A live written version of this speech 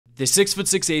This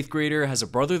 6'6" 8th grader has a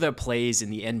brother that plays in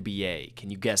the NBA.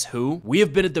 Can you guess who? We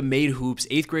have been at the Made Hoops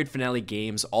 8th grade finale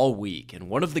games all week, and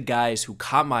one of the guys who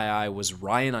caught my eye was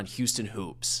Ryan on Houston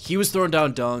Hoops. He was throwing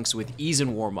down dunks with ease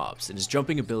in warm-ups, and his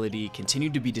jumping ability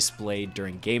continued to be displayed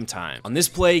during game time. On this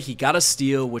play, he got a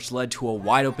steal, which led to a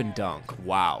wide-open dunk.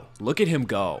 Wow, look at him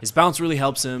go. His bounce really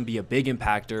helps him be a big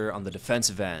impactor on the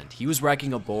defensive end. He was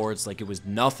racking up boards like it was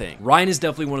nothing. Ryan is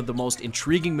definitely one of the most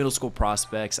intriguing middle school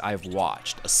prospects I've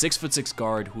watched. A 6'6"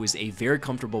 guard who is a very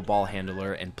comfortable ball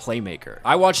handler and playmaker.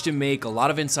 I watched him make a lot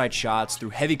of inside shots through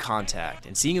heavy contact,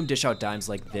 and seeing him dish out dimes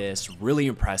like this really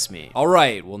impressed me.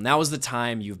 Alright, well now is the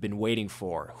time you've been waiting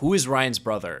for. Who is Ryan's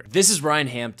brother? This is Ryan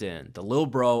Hampton, the little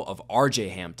bro of RJ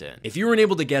Hampton. If you weren't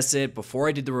able to guess it before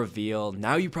I did the reveal,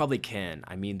 now you probably can.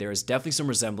 I mean, there is definitely some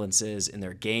resemblances in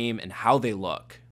their game and how they look.